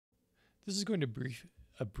This is going to be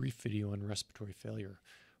a brief video on respiratory failure,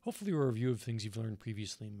 hopefully a review of things you've learned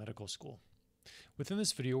previously in medical school. Within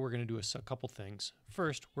this video, we're going to do a couple things.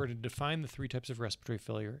 First, we're going to define the three types of respiratory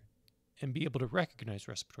failure and be able to recognize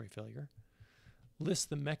respiratory failure,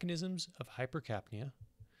 list the mechanisms of hypercapnia,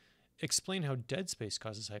 explain how dead space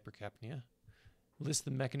causes hypercapnia, list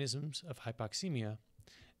the mechanisms of hypoxemia,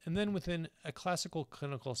 and then within a classical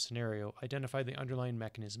clinical scenario, identify the underlying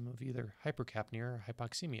mechanism of either hypercapnia or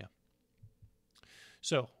hypoxemia.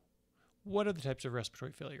 So, what are the types of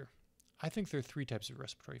respiratory failure? I think there are three types of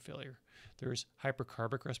respiratory failure. There's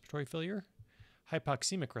hypercarbic respiratory failure,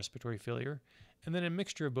 hypoxemic respiratory failure, and then a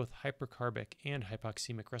mixture of both hypercarbic and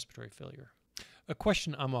hypoxemic respiratory failure. A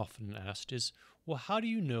question I'm often asked is, well, how do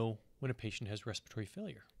you know when a patient has respiratory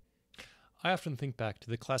failure? I often think back to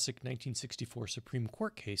the classic 1964 Supreme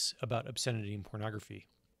Court case about obscenity and pornography.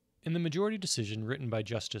 In the majority decision written by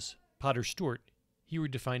Justice Potter Stewart, he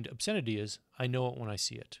redefined obscenity as, I know it when I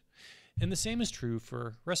see it. And the same is true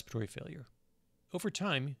for respiratory failure. Over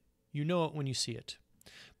time, you know it when you see it.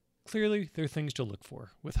 Clearly, there are things to look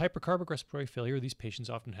for. With hypercarbic respiratory failure, these patients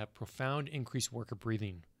often have profound increased work of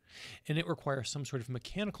breathing, and it requires some sort of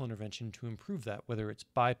mechanical intervention to improve that, whether it's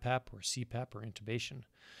BiPAP or CPAP or intubation.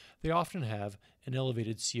 They often have an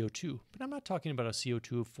elevated CO2, but I'm not talking about a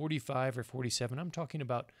CO2 of 45 or 47. I'm talking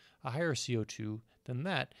about a higher CO2 than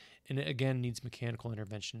that, and it again needs mechanical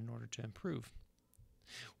intervention in order to improve.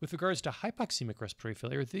 With regards to hypoxemic respiratory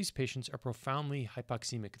failure, these patients are profoundly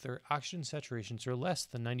hypoxemic. Their oxygen saturations are less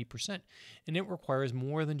than 90%, and it requires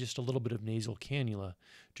more than just a little bit of nasal cannula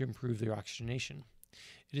to improve their oxygenation.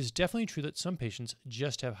 It is definitely true that some patients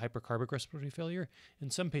just have hypercarbic respiratory failure,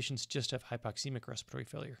 and some patients just have hypoxemic respiratory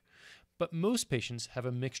failure. But most patients have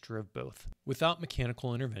a mixture of both. Without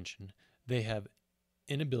mechanical intervention, they have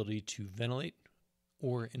inability to ventilate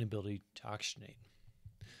or inability to oxygenate.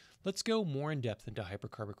 Let's go more in depth into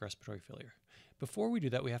hypercarbic respiratory failure. Before we do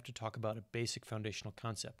that, we have to talk about a basic foundational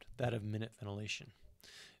concept, that of minute ventilation.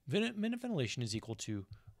 Minute ventilation is equal to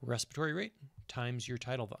respiratory rate times your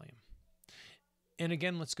tidal volume. And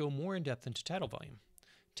again, let's go more in depth into tidal volume.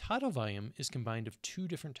 Tidal volume is combined of two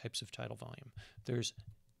different types of tidal volume. There's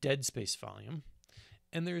dead space volume,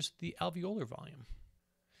 and there's the alveolar volume.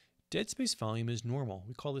 Dead space volume is normal.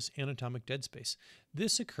 We call this anatomic dead space.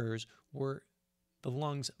 This occurs where the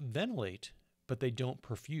lungs ventilate, but they don't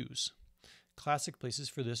perfuse. Classic places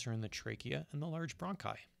for this are in the trachea and the large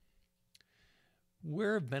bronchi.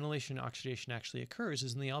 Where ventilation and oxidation actually occurs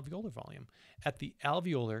is in the alveolar volume, at the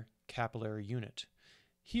alveolar capillary unit.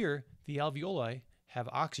 Here, the alveoli have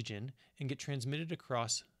oxygen and get transmitted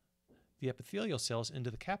across the epithelial cells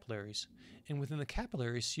into the capillaries, and within the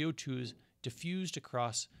capillaries, CO2 is diffused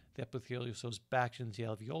across the epithelial cells back into the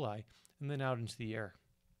alveoli and then out into the air.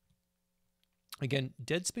 Again,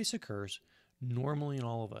 dead space occurs normally in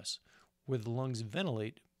all of us, where the lungs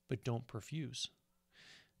ventilate but don't perfuse.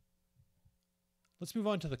 Let's move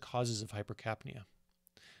on to the causes of hypercapnia.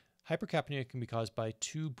 Hypercapnia can be caused by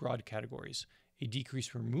two broad categories: a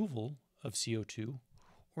decreased removal of CO2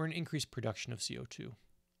 or an increased production of CO2.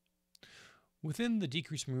 Within the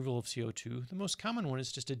decreased removal of CO2, the most common one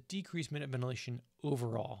is just a decreased minute ventilation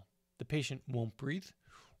overall. The patient won't breathe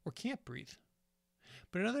or can't breathe.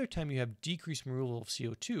 But another time you have decreased removal of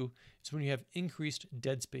CO2 is when you have increased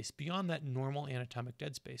dead space beyond that normal anatomic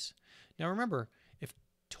dead space. Now remember, if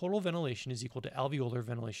total ventilation is equal to alveolar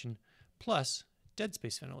ventilation plus dead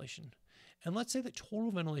space ventilation, and let's say that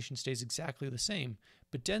total ventilation stays exactly the same,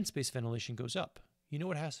 but dead space ventilation goes up, you know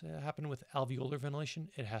what has to happen with alveolar ventilation?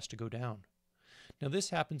 It has to go down. Now this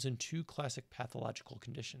happens in two classic pathological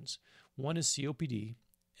conditions. One is COPD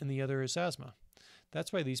and the other is asthma.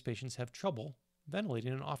 That's why these patients have trouble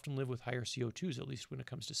ventilating and often live with higher CO2s, at least when it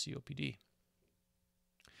comes to COPD.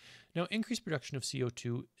 Now, increased production of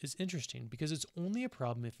CO2 is interesting because it's only a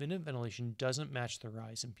problem if minute ventilation doesn't match the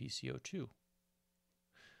rise in PCO2.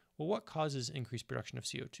 Well, what causes increased production of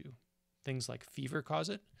CO2? Things like fever cause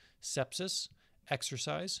it, sepsis,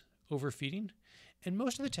 exercise, overfeeding, and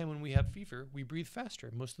most of the time when we have fever, we breathe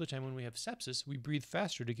faster. Most of the time when we have sepsis, we breathe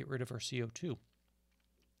faster to get rid of our CO2.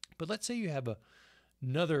 But let's say you have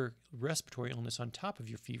another respiratory illness on top of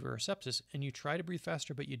your fever or sepsis, and you try to breathe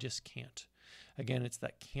faster, but you just can't. Again, it's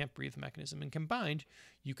that can't breathe mechanism, and combined,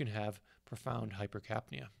 you can have profound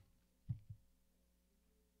hypercapnia.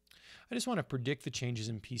 I just want to predict the changes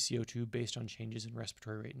in PCO2 based on changes in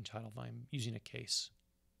respiratory rate and tidal volume using a case.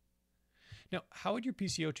 Now, how would your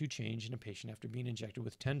PCO2 change in a patient after being injected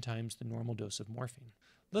with 10 times the normal dose of morphine?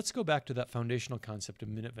 Let's go back to that foundational concept of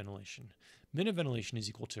minute ventilation. Minute ventilation is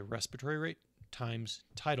equal to respiratory rate times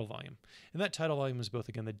tidal volume. And that tidal volume is both,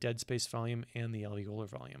 again, the dead space volume and the alveolar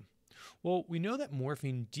volume. Well, we know that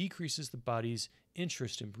morphine decreases the body's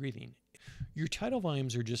interest in breathing. Your tidal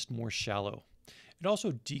volumes are just more shallow. It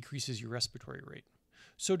also decreases your respiratory rate.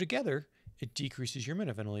 So together, it decreases your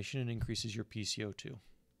minute ventilation and increases your PCO2.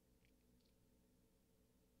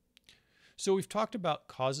 So we've talked about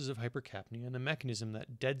causes of hypercapnia and the mechanism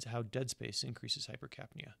that how dead space increases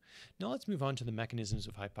hypercapnia. Now let's move on to the mechanisms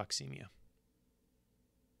of hypoxemia.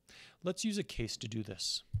 Let's use a case to do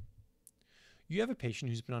this. You have a patient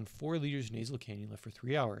who's been on 4 liters of nasal cannula for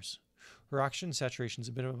 3 hours. Her oxygen saturation has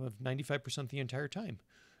been above 95% the entire time.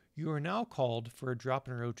 You are now called for a drop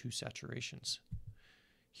in her O2 saturations.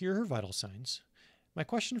 Here are her vital signs. My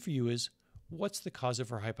question for you is, what's the cause of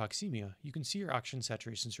her hypoxemia? You can see her oxygen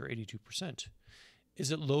saturations are 82%.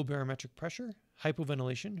 Is it low barometric pressure,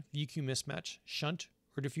 hypoventilation, VQ mismatch, shunt,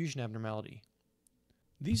 or diffusion abnormality?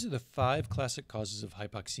 These are the 5 classic causes of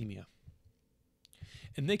hypoxemia.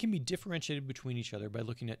 And they can be differentiated between each other by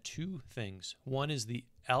looking at 2 things. One is the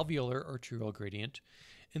alveolar arterial gradient,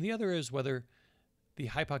 and the other is whether the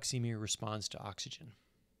hypoxemia responds to oxygen.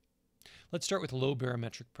 Let's start with low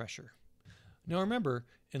barometric pressure. Now remember,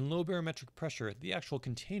 in low barometric pressure, the actual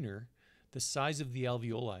container, the size of the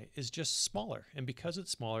alveoli, is just smaller, and because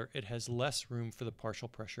it's smaller, it has less room for the partial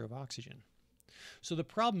pressure of oxygen. So the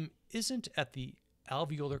problem isn't at the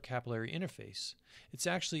alveolar capillary interface, it's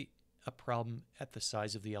actually a problem at the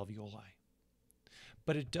size of the alveoli.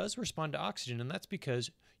 But it does respond to oxygen, and that's because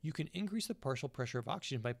you can increase the partial pressure of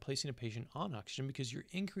oxygen by placing a patient on oxygen because you're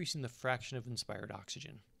increasing the fraction of inspired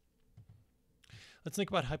oxygen. Let's think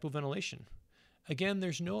about hypoventilation. Again,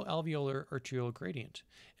 there's no alveolar arterial gradient,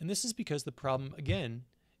 and this is because the problem, again,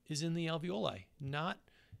 is in the alveoli, not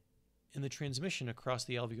in the transmission across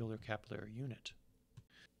the alveolar capillary unit.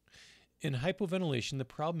 In hypoventilation, the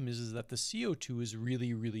problem is that the CO2 is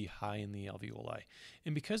really, really high in the alveoli,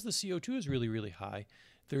 and because the CO2 is really, really high,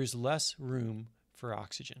 there's less room for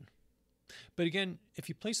oxygen. But again, if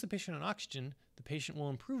you place the patient on oxygen, the patient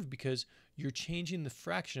will improve because you're changing the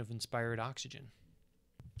fraction of inspired oxygen.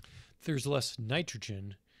 There's less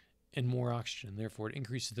nitrogen and more oxygen, therefore it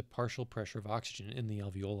increases the partial pressure of oxygen in the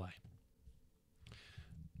alveoli.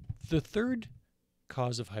 The third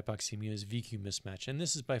cause of hypoxemia is VQ mismatch, and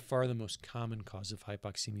this is by far the most common cause of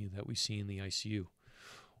hypoxemia that we see in the ICU.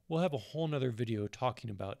 We'll have a whole nother video talking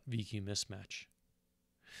about VQ mismatch.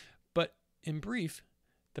 But in brief,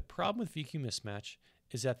 the problem with VQ mismatch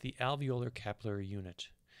is at the alveolar capillary unit.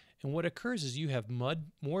 And what occurs is you have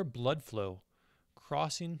more blood flow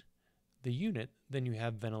crossing the unit than you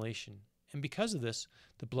have ventilation. And because of this,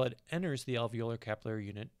 the blood enters the alveolar capillary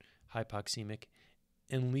unit, hypoxemic,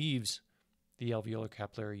 and leaves the alveolar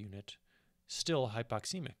capillary unit, still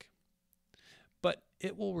hypoxemic. But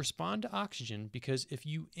it will respond to oxygen because if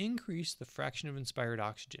you increase the fraction of inspired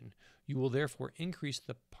oxygen, you will therefore increase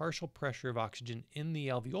the partial pressure of oxygen in the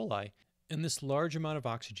alveoli, and this large amount of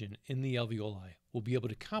oxygen in the alveoli will be able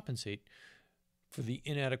to compensate for the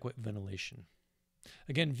inadequate ventilation.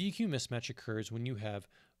 Again, VQ mismatch occurs when you have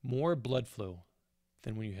more blood flow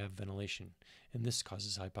than when you have ventilation, and this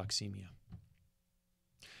causes hypoxemia.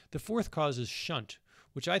 The fourth cause is shunt,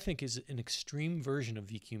 which I think is an extreme version of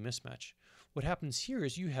VQ mismatch. What happens here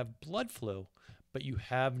is you have blood flow, but you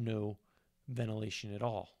have no ventilation at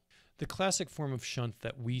all. The classic form of shunt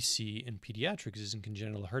that we see in pediatrics is in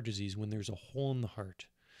congenital heart disease when there's a hole in the heart.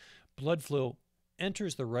 Blood flow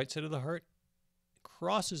enters the right side of the heart,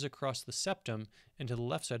 crosses across the septum and to the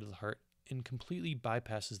left side of the heart, and completely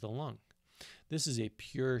bypasses the lung. This is a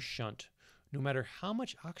pure shunt. No matter how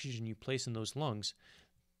much oxygen you place in those lungs,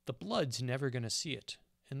 the blood's never going to see it.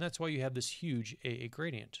 And that's why you have this huge AA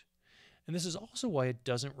gradient. And this is also why it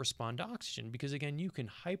doesn't respond to oxygen, because again, you can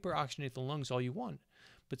hyperoxygenate the lungs all you want,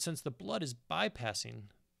 but since the blood is bypassing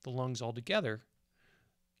the lungs altogether,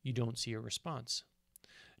 you don't see a response.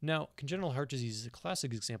 Now, congenital heart disease is a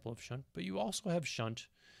classic example of shunt, but you also have shunt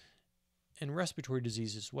in respiratory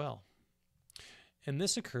disease as well. And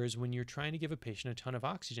this occurs when you're trying to give a patient a ton of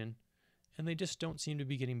oxygen and they just don't seem to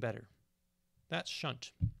be getting better. That's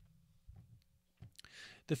shunt.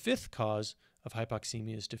 The fifth cause of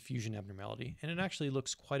hypoxemia is diffusion abnormality, and it actually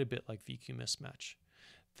looks quite a bit like VQ mismatch.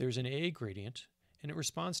 There's an AA gradient, and it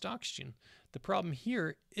responds to oxygen. The problem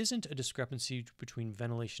here isn't a discrepancy between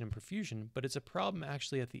ventilation and perfusion, but it's a problem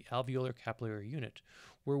actually at the alveolar capillary unit,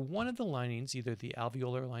 where one of the linings, either the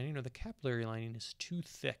alveolar lining or the capillary lining, is too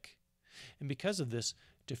thick. And because of this,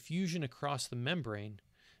 diffusion across the membrane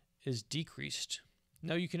is decreased.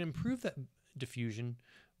 Now you can improve that diffusion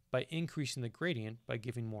by increasing the gradient by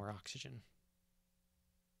giving more oxygen.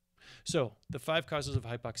 So, the 5 causes of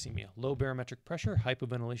hypoxemia: low barometric pressure,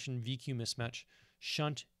 hypoventilation, VQ mismatch,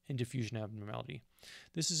 shunt, and diffusion abnormality.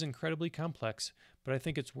 This is incredibly complex, but I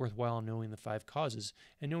think it's worthwhile knowing the 5 causes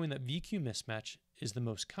and knowing that VQ mismatch is the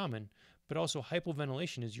most common, but also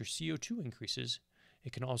hypoventilation as your CO2 increases.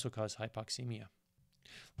 It can also cause hypoxemia.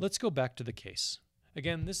 Let's go back to the case.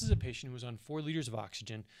 Again, this is a patient who was on 4 liters of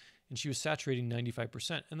oxygen and she was saturating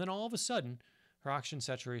 95%, and then all of a sudden her oxygen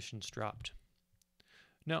saturations dropped.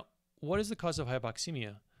 Now, what is the cause of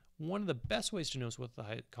hypoxemia? One of the best ways to know what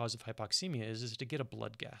the cause of hypoxemia is to get a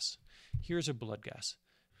blood gas. Here's a blood gas.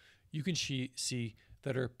 You can see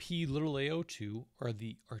that our P(a)O2, or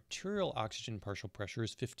the arterial oxygen partial pressure,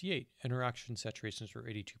 is 58, and our oxygen saturations are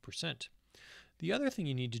 82%. The other thing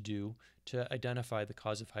you need to do to identify the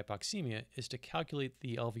cause of hypoxemia is to calculate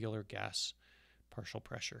the alveolar gas partial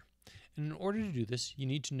pressure. And in order to do this, you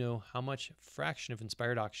need to know how much fraction of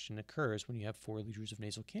inspired oxygen occurs when you have 4 liters of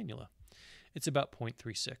nasal cannula. It's about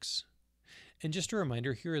 0.36. And just a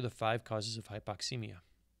reminder, here are the 5 causes of hypoxemia.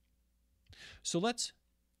 So let's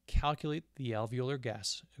calculate the alveolar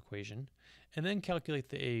gas equation and then calculate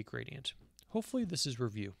the AA gradient. Hopefully this is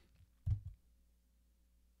review.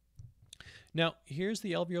 Now, here's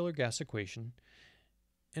the alveolar gas equation,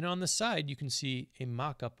 and on the side you can see a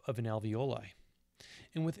mock-up of an alveoli.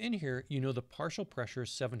 And within here, you know the partial pressure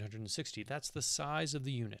is 760. That's the size of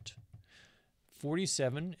the unit.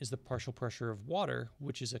 47 is the partial pressure of water,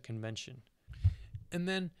 which is a convention. And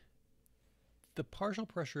then the partial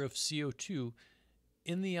pressure of CO2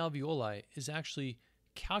 in the alveoli is actually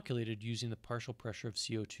calculated using the partial pressure of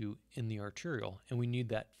CO2 in the arterial, and we need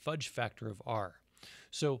that fudge factor of R.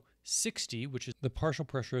 So 60, which is the partial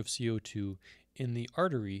pressure of CO2 in the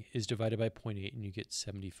artery, is divided by 0.8 and you get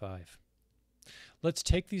 75. Let's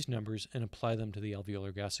take these numbers and apply them to the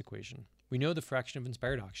alveolar gas equation. We know the fraction of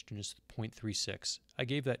inspired oxygen is 0.36. I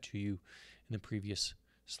gave that to you in the previous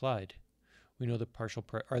slide. We know the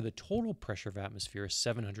total pressure of atmosphere is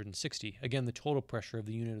 760. Again, the total pressure of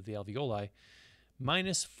the unit of the alveoli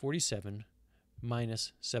minus 47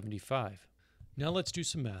 minus 75. Now let's do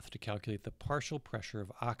some math to calculate the partial pressure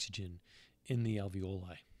of oxygen in the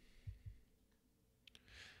alveoli.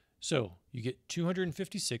 So you get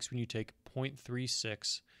 256 when you take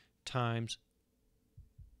 0.36 times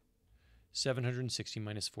 760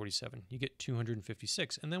 minus 47. You get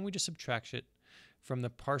 256, and then we just subtract it from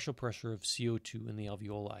the partial pressure of CO2 in the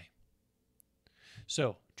alveoli.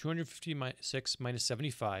 So 256 minus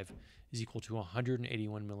 75 is equal to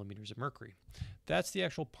 181 millimeters of mercury. That's the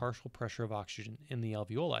actual partial pressure of oxygen in the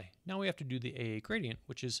alveoli. Now we have to do the AA gradient,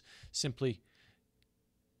 which is simply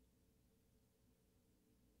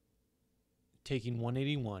taking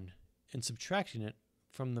 181 and subtracting it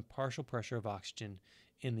from the partial pressure of oxygen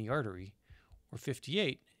in the artery, or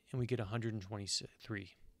 58, and we get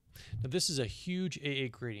 123. Now this is a huge AA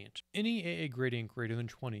gradient. Any AA gradient greater than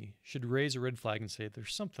 20 should raise a red flag and say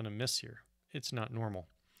there's something amiss here. It's not normal.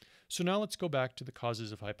 So now let's go back to the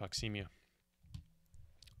causes of hypoxemia.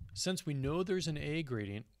 Since we know there's an AA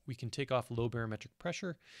gradient, we can take off low barometric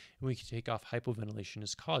pressure and we can take off hypoventilation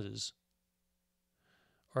as causes,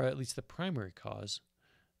 or at least the primary cause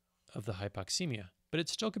of the hypoxemia, but it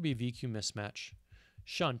still could be VQ mismatch,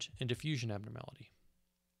 shunt, and diffusion abnormality.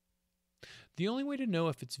 The only way to know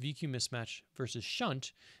if it's VQ mismatch versus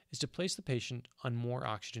shunt is to place the patient on more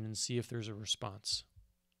oxygen and see if there's a response.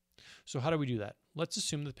 So how do we do that? Let's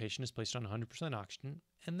assume the patient is placed on 100% oxygen,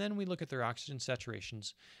 and then we look at their oxygen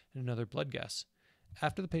saturations and another blood gas.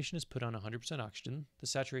 After the patient is put on 100% oxygen, the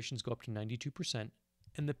saturations go up to 92%,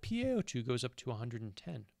 and the PaO2 goes up to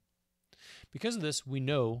 110. Because of this, we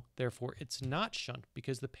know, therefore, it's not shunt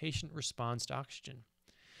because the patient responds to oxygen.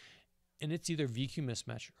 And it's either VQ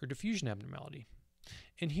mismatch or diffusion abnormality.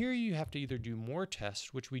 And here you have to either do more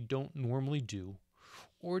tests, which we don't normally do,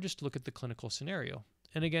 or just look at the clinical scenario.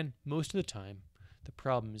 And again, most of the time, the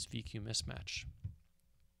problem is VQ mismatch.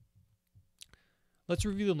 Let's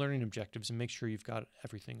review the learning objectives and make sure you've got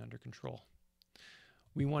everything under control.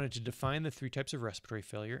 We wanted to define the 3 types of respiratory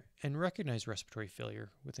failure and recognize respiratory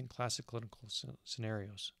failure within classic clinical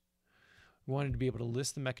scenarios. We wanted to be able to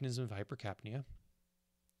list the mechanism of hypercapnia,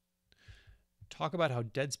 talk about how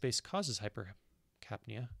dead space causes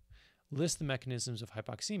hypercapnia, list the mechanisms of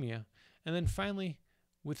hypoxemia, and then finally,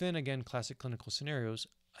 within, again, classic clinical scenarios,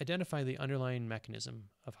 identify the underlying mechanism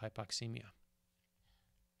of hypoxemia.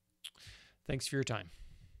 Thanks for your time.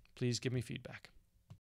 Please give me feedback.